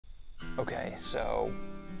Okay, so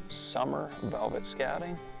summer velvet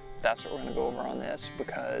scouting, that's what we're gonna go over on this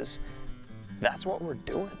because that's what we're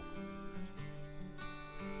doing.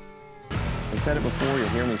 I've said it before, you'll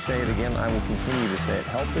hear me say it again, I will continue to say it.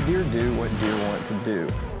 Help the deer do what deer want to do.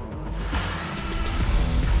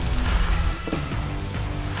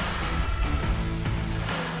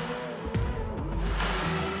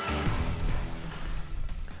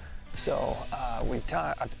 So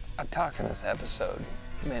I've talked in this episode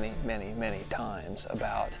many times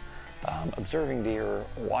about observing deer,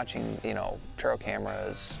 watching, trail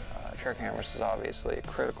cameras. Trail cameras is obviously a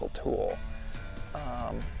critical tool.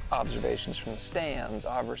 Observations from the stands,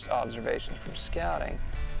 observations from scouting.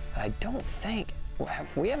 And I don't think,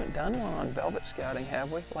 we haven't done one on velvet scouting,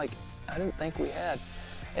 have we? Like, I didn't think we had.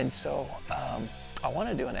 And so I want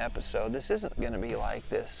to do an episode. This isn't going to be like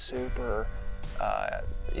this super,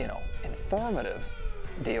 informative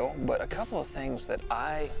deal, but a couple of things that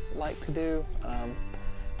I like to do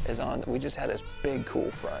we just had this big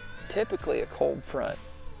cool front. Typically a cold front,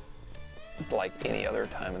 like any other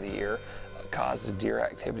time of the year, causes deer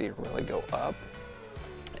activity to really go up.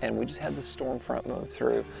 And we just had this storm front move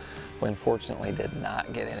through. We unfortunately did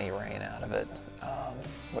not get any rain out of it,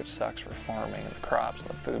 which sucks for farming and the crops and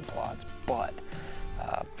the food plots, but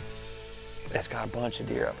it's got a bunch of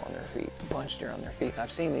deer up on their feet, And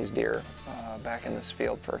I've seen these deer back in this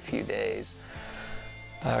field for a few days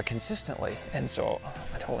consistently. And so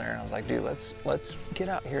I told Aaron, I was like, dude, let's get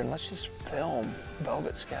out here and let's just film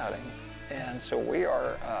velvet scouting. And so we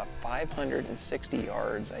are 560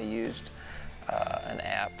 yards. I used an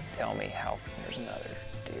app to tell me how, there's another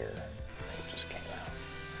deer that just came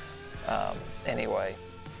out. Anyway,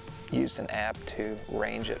 used an app to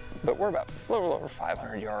range it, but we're about a little over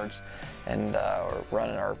 500 yards, and we're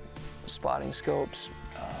running our spotting scopes.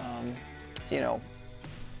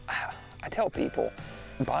 I tell people,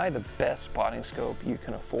 buy the best spotting scope you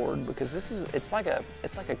can afford, because it's like a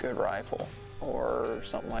good rifle or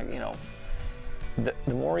something like,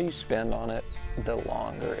 the more you spend on it, the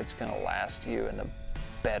longer it's going to last you and the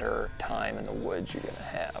better time in the woods you're going to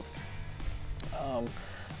have.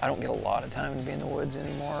 I don't get a lot of time to be in the woods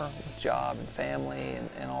anymore with job and family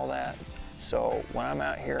and all that. So when I'm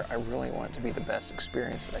out here, I really want it to be the best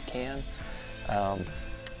experience that I can.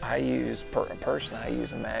 I use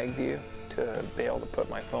a mag view to be able to put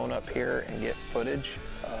my phone up here and get footage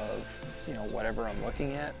of whatever I'm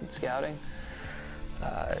looking at and scouting.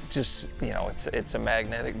 It's a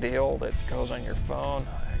magnetic deal that goes on your phone.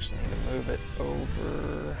 I actually need to move it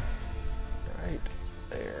over right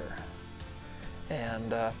there.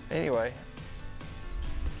 And anyway,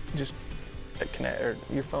 just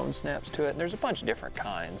your phone snaps to it. And there's a bunch of different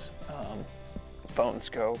kinds. Phone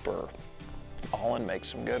scope or Allin makes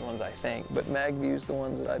some good ones, I think. But MagView's the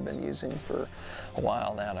ones that I've been using for a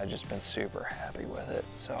while now, and I've just been super happy with it.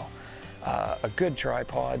 So a good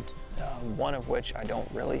tripod, one of which I don't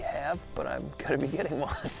really have, but I'm gonna be getting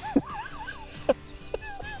one.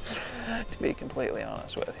 To be completely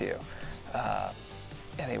honest with you.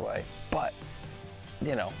 Anyway, but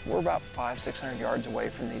we're about 500-600 yards away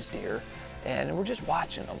from these deer, and we're just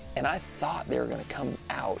watching them. And I thought they were going to come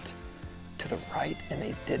out to the right, and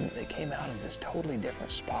they didn't. They came out of this totally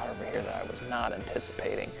different spot over here that I was not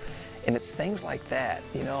anticipating. And it's things like that,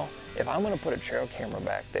 if I'm going to put a trail camera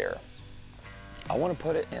back there, I want to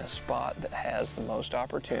put it in a spot that has the most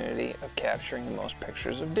opportunity of capturing the most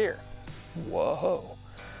pictures of deer. Whoa.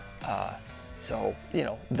 So,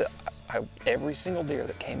 every single deer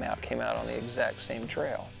that came out on the exact same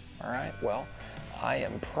trail. All right, well, I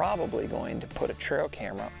am probably going to put a trail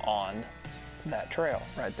camera on that trail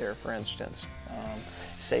right there, for instance.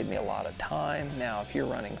 Saved me a lot of time. Now, if you're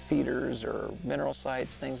running feeders or mineral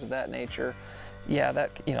sites, things of that nature, yeah,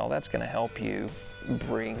 that's going to help you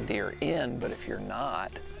bring deer in. But if you're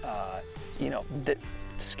not,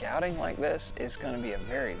 scouting like this is going to be a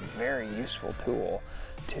very useful tool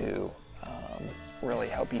to really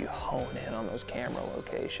help you hone in on those camera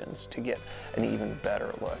locations to get an even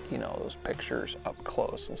better look, those pictures up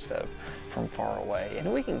close instead of from far away.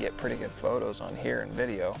 And we can get pretty good photos on here and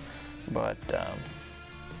video, but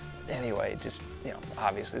anyway, just,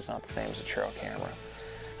 obviously it's not the same as a trail camera.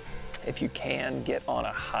 If you can get on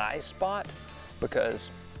a high spot,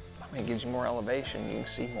 because it gives you more elevation, you can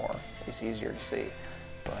see more, it's easier to see.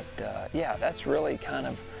 But yeah, that's really kind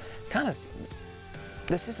of,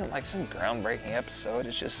 this isn't like some groundbreaking episode.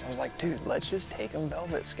 It's just, I was like, dude, let's just take them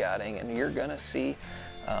velvet scouting, and you're gonna see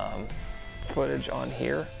footage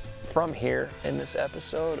from here in this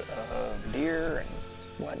episode of deer and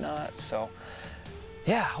whatnot. So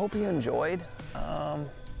yeah, hope you enjoyed.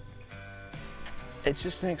 It's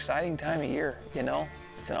just an exciting time of year,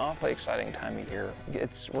 it's an awfully exciting time of year.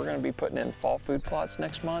 We're going to be putting in fall food plots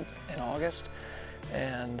next month in August,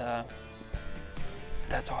 and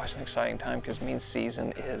that's always an exciting time because it means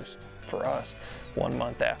season is, for us, 1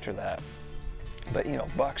 month after that. But you know,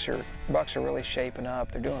 bucks are really shaping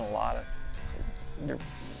up. They're doing a lot of, they're,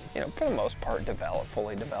 you know, for the most part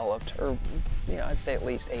fully developed, or you know, I'd say at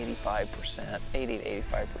least 85%, 80 to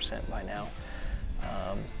 85% by now.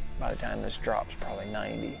 By the time this drops, probably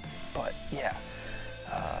 90. But yeah,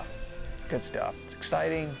 good stuff. It's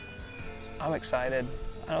exciting. I'm excited.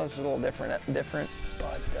 I know this is a little different,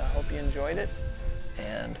 but I hope you enjoyed it.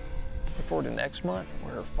 And look forward to next month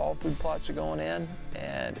where fall food plots are going in,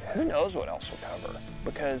 and who knows what else we'll cover.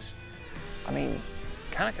 Because, I mean,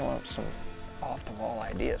 kind of coming up with some off-the-wall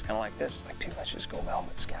ideas, kind of like this. Like, dude, let's just go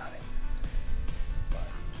velvet scouting. But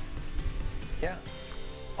yeah,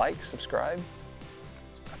 like, subscribe.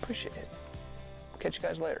 I appreciate it. Catch you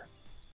guys later.